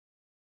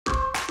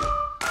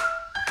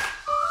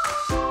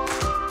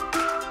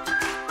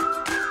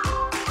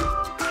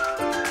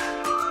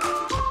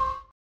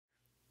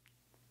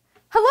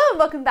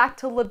welcome back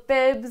to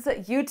Libib's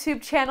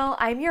YouTube channel.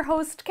 I'm your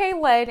host,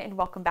 Kaylin, and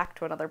welcome back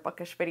to another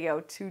bookish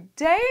video.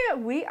 Today,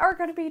 we are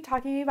going to be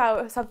talking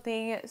about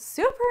something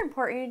super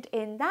important,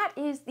 and that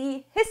is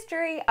the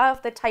history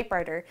of the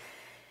typewriter.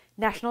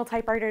 National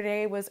Typewriter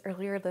Day was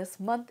earlier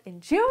this month in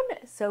June,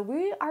 so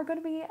we are going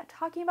to be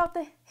talking about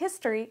the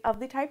history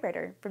of the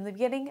typewriter from the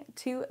beginning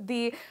to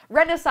the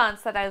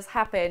renaissance that has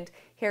happened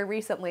here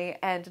recently.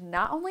 And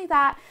not only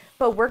that,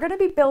 but we're going to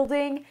be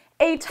building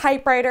a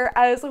typewriter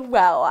as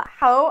well.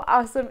 How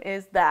awesome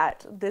is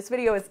that? This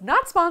video is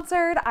not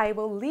sponsored. I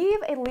will leave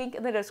a link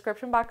in the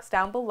description box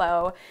down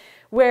below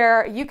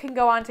where you can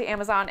go onto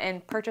Amazon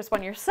and purchase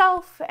one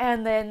yourself,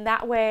 and then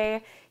that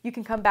way you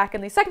can come back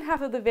in the second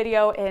half of the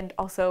video and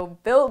also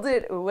build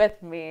it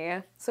with me.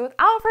 So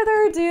without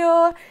further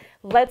ado,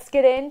 let's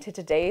get into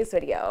today's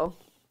video.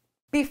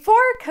 Before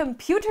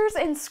computers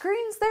and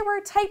screens, there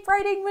were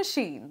typewriting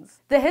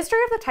machines. The history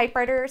of the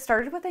typewriter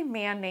started with a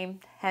man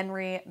named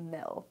Henry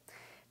Mill.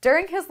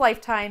 During his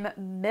lifetime,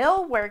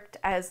 Mill worked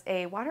as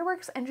a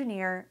waterworks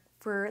engineer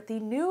for the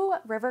New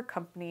River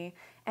Company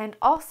and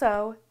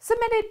also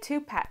submitted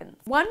 2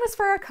 patents. One was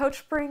for a coach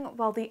spring,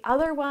 while the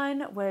other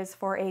one was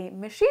for a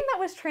machine that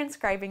was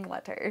transcribing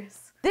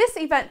letters. This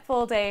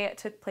eventful day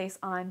took place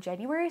on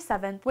January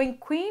 7th when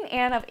Queen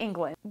Anne of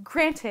England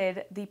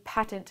granted the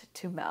patent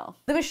to Mill.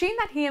 The machine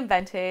that he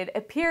invented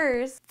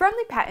appears from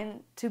the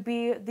patent to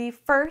be the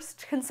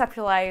first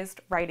conceptualized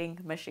writing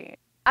machine.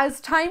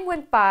 As time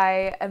went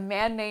by, a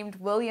man named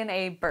William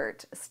A.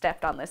 Burt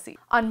stepped on the scene.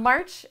 On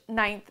March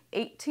 9th,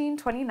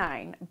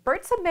 1829,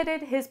 Burt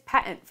submitted his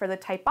patent for the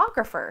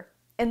typographer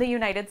in the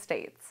United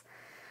States.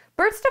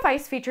 Burt's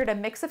device featured a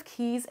mix of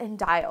keys and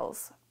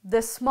dials.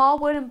 The small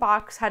wooden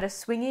box had a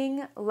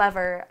swinging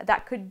lever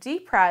that could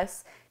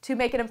depress to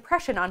make an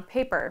impression on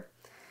paper.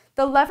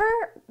 The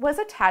lever was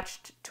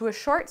attached to a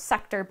short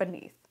sector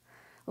beneath.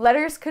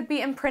 Letters could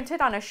be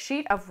imprinted on a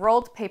sheet of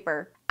rolled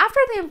paper. After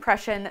the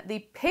impression, the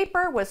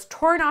paper was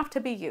torn off to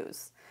be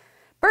used.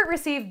 Burt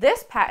received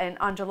this patent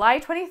on July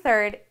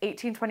 23rd,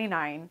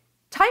 1829.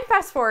 Time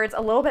fast forwards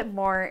a little bit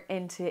more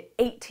into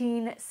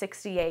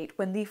 1868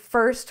 when the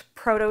first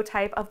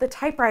prototype of the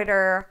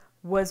typewriter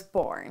was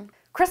born.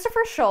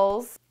 Christopher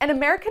Sholes, an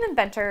American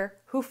inventor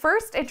who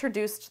first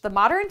introduced the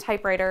modern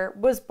typewriter,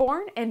 was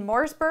born in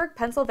Mooresburg,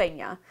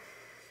 Pennsylvania.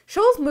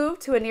 Sholes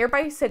moved to a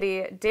nearby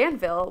city,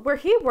 Danville, where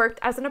he worked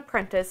as an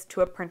apprentice to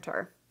a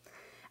printer.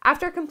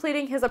 After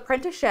completing his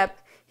apprenticeship,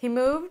 he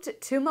moved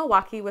to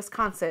Milwaukee,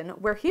 Wisconsin,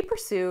 where he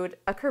pursued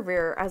a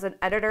career as an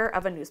editor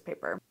of a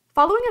newspaper.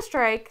 Following a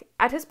strike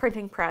at his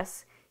printing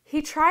press,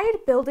 he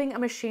tried building a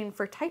machine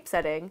for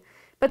typesetting,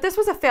 but this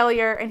was a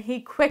failure and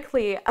he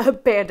quickly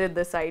abandoned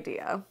this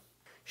idea.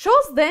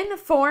 Sholes then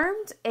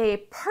formed a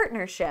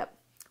partnership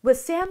with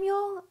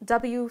Samuel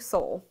W.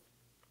 Soule,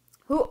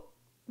 who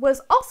was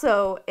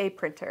also a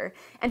printer,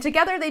 and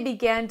together they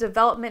began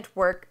development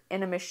work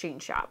in a machine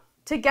shop.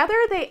 Together,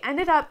 they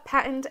ended up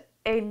patenting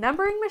a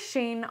numbering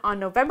machine on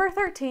November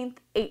 13th,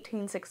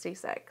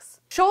 1866.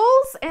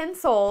 Sholes and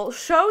Soule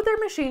showed their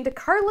machine to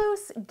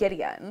Carlos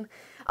Gideon,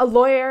 a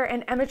lawyer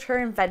and amateur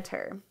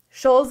inventor.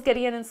 Sholes,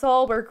 Gideon, and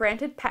Soule were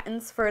granted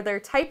patents for their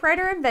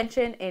typewriter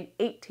invention in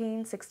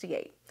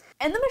 1868.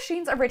 In the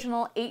machine's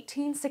original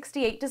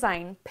 1868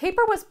 design,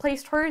 paper was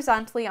placed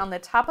horizontally on the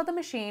top of the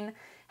machine,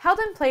 held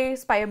in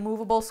place by a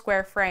movable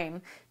square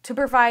frame to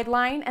provide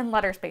line and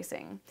letter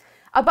spacing.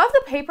 Above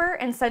the paper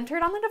and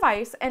centered on the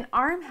device, an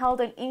arm held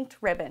an inked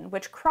ribbon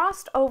which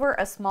crossed over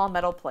a small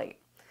metal plate.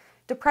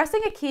 Depressing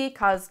a key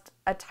caused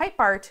a type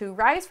bar to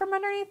rise from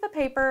underneath the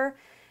paper,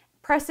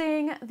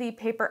 pressing the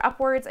paper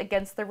upwards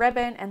against the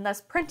ribbon and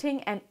thus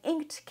printing an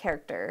inked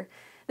character.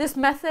 This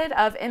method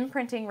of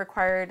imprinting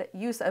required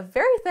use of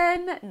very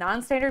thin,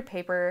 non-standard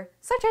paper,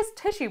 such as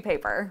tissue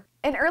paper.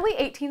 In early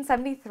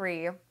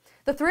 1873,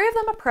 the 3 of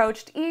them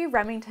approached E.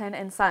 Remington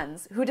and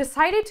Sons, who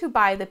decided to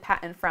buy the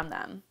patent from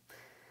them.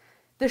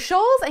 The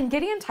Sholes and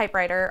Gideon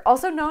typewriter,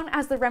 also known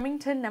as the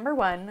Remington No.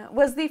 1,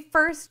 was the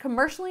first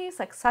commercially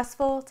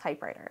successful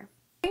typewriter.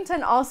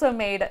 Remington also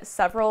made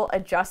several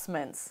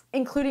adjustments,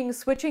 including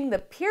switching the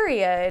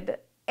period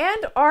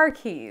and R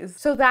keys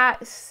so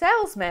that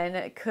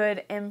salesmen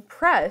could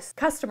impress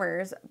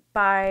customers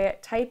by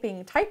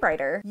typing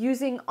typewriter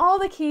using all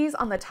the keys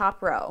on the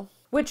top row,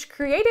 which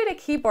created a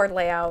keyboard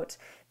layout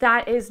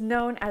that is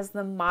known as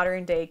the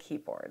modern-day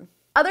keyboard.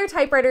 Other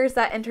typewriters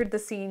that entered the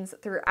scenes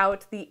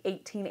throughout the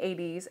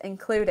 1880s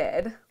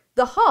included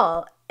the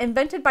Hall,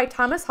 invented by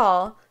Thomas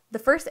Hall, the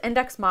first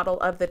index model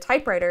of the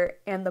typewriter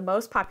and the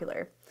most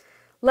popular.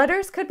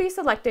 Letters could be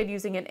selected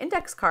using an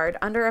index card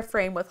under a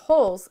frame with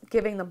holes,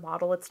 giving the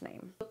model its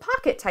name. The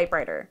pocket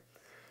typewriter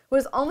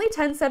was only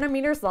 10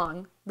 centimeters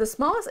long, the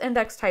smallest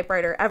index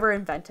typewriter ever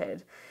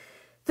invented.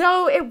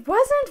 Though it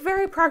wasn't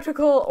very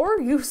practical or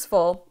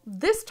useful,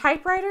 this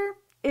typewriter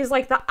is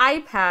like the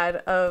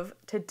iPad of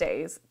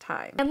today's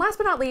time. And last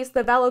but not least,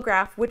 the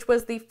velograph, which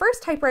was the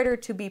first typewriter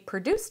to be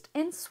produced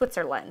in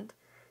Switzerland.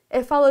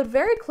 It followed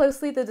very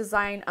closely the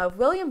design of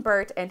William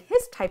Burt and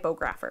his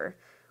typographer,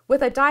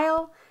 with a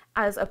dial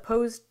as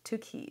opposed to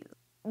keys.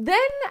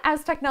 Then,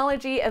 as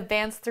technology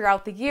advanced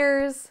throughout the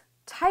years,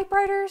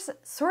 typewriters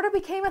sort of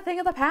became a thing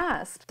of the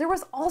past. There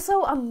was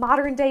also a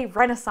modern day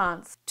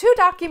renaissance. Two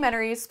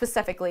documentaries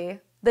specifically,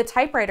 The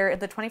Typewriter in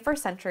the 21st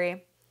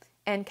Century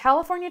and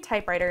California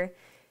Typewriter,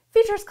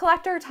 features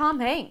collector Tom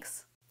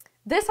Hanks.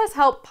 This has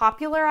helped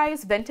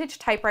popularize vintage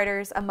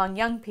typewriters among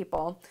young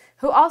people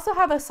who also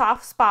have a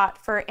soft spot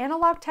for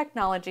analog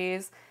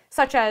technologies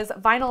such as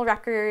vinyl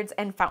records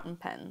and fountain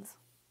pens.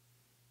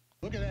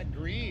 Look at that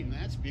green,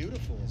 that's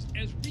beautiful.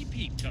 As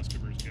repeat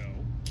customers go,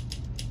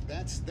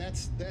 That's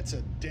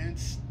a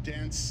dense,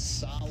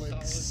 solid.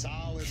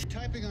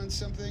 Typing on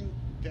something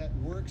that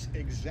works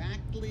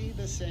exactly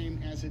the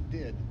same as it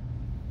did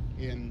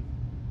in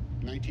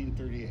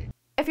 1938.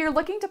 If you're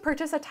looking to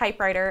purchase a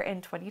typewriter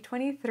in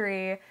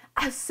 2023,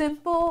 a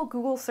simple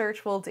Google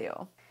search will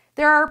do.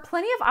 There are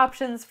plenty of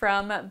options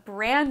from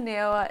brand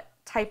new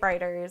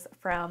typewriters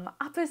from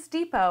Office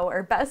Depot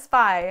or Best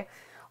Buy,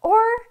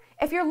 or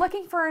if you're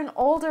looking for an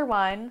older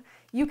one,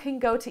 you can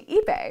go to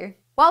eBay.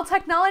 While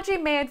technology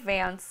may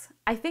advance,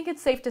 I think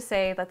it's safe to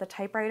say that the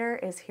typewriter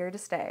is here to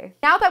stay.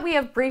 Now that we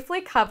have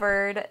briefly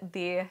covered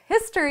the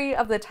history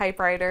of the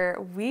typewriter,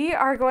 we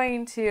are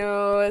going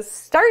to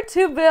start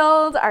to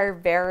build our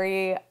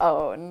very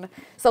own.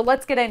 So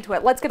let's get into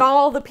it. Let's get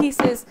all the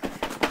pieces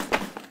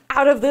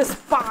out of this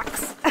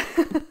box.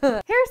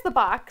 Here's the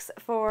box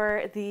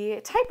for the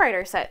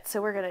typewriter set.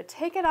 So we're gonna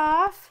take it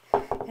off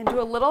and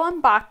do a little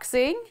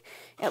unboxing.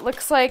 It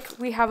looks like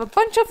we have a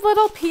bunch of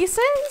little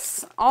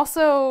pieces,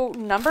 also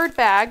numbered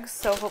bags,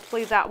 so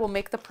hopefully that will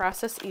make the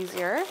process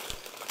easier.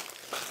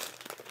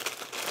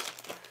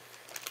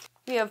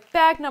 We have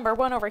bag number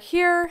 1 over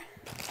here,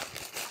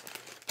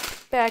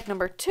 bag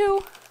number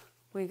 2,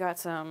 we got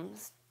some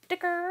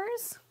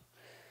stickers,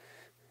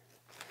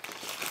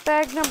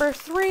 bag number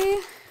 3,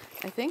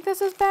 I think this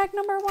is bag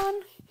number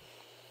 1,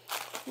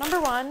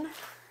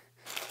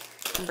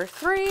 number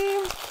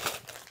 3,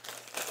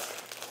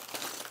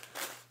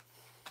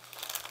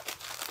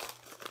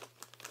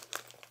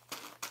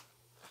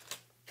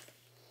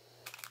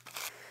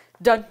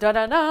 dun dun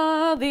dun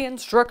dun, the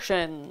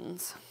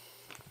instructions.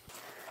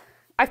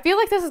 I feel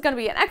like this is going to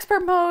be an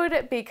expert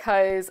mode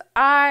because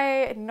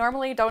I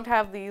normally don't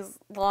have these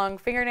long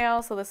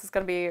fingernails, so this is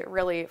going to be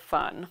really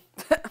fun.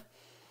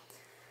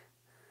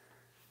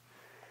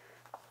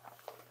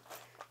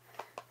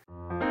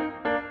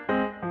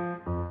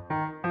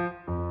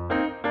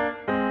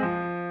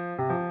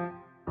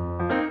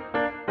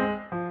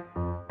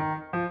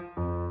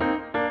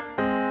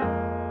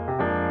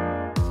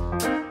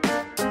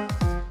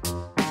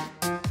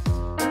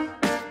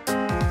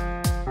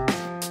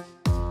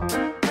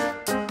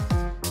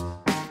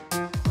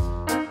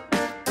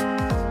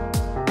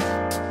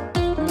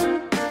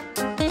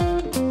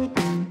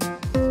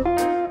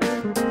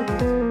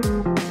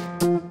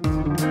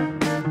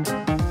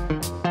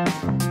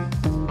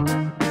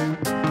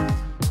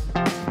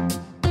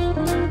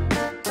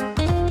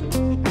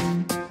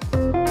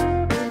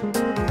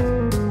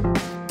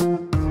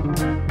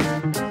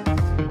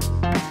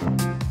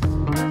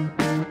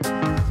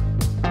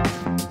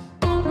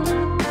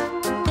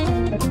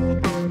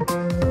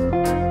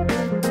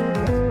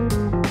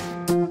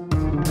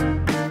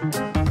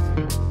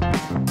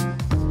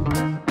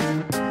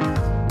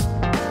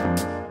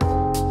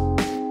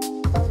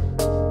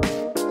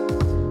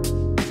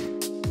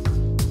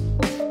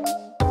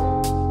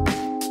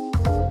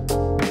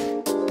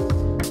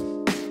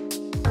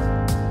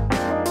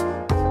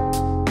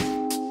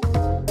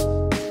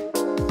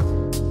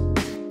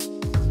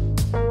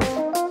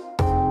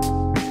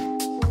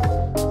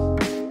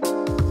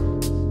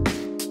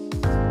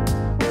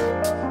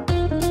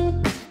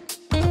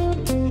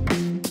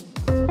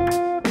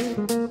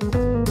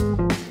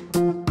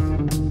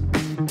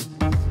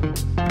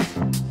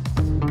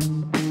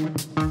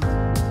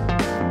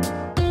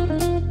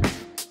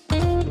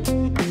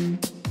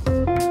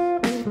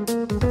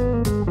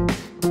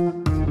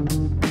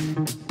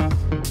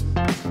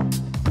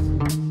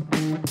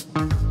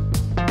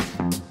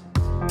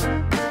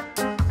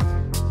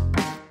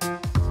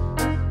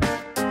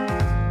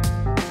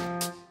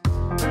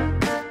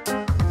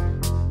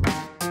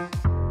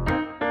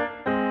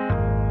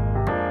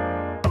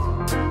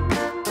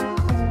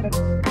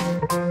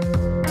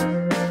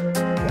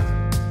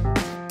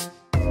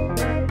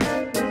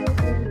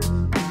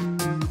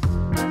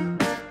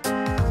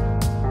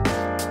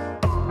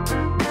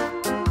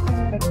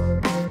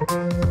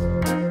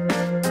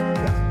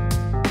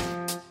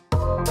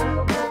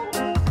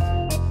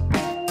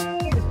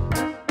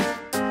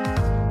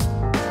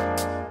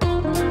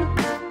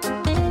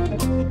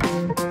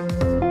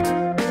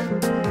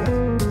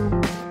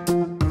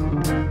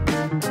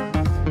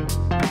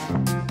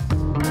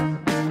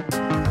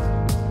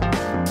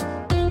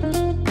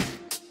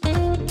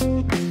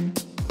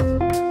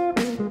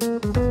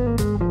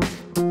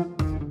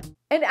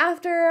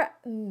 After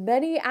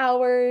many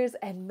hours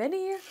and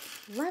many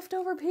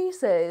leftover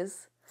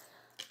pieces,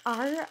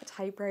 our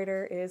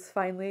typewriter is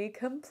finally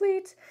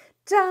complete.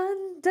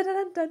 Dun dun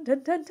dun dun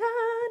dun dun dun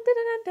dun dun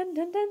dun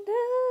dun dun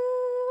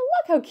dun.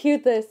 look how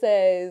cute this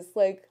is.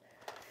 Like,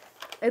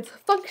 it's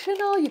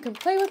functional, you can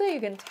play with it, you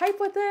can type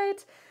with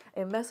it,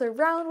 and mess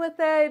around with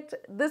it.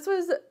 This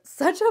was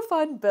such a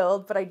fun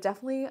build, but I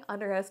definitely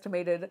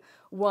underestimated,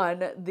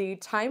 1, the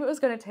time it was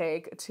going to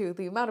take, 2,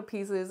 the amount of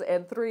pieces,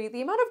 and 3,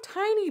 the amount of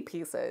tiny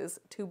pieces,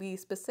 to be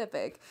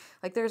specific.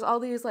 Like, there's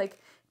all these, like,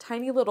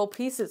 tiny little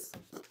pieces.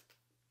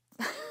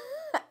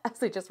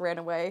 As I just ran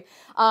away.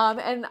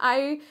 And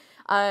I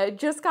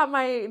just got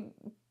my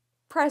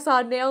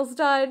press-on nails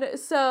done,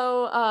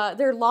 so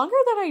they're longer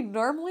than I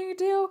normally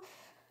do.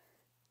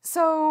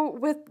 So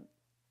with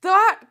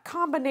that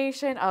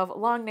combination of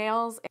long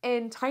nails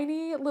and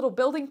tiny little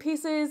building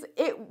pieces,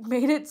 it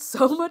made it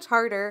so much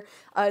harder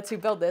to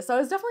build this. So I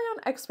was definitely on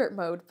expert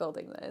mode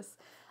building this.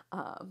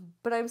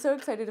 But I'm so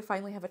excited to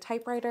finally have a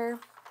typewriter.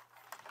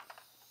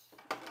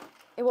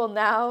 It will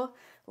now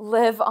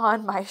live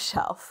on my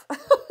shelf.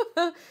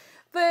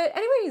 But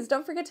anyways,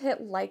 don't forget to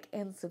hit like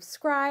and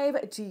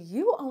subscribe. Do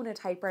you own a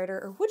typewriter,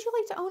 or would you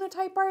like to own a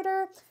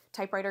typewriter?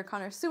 Typewriter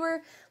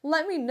connoisseur,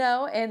 let me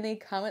know in the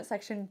comment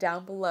section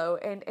down below.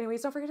 And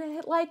anyways, don't forget to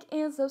hit like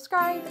and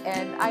subscribe,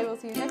 and I will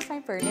see you next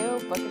time for a new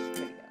bookish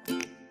video.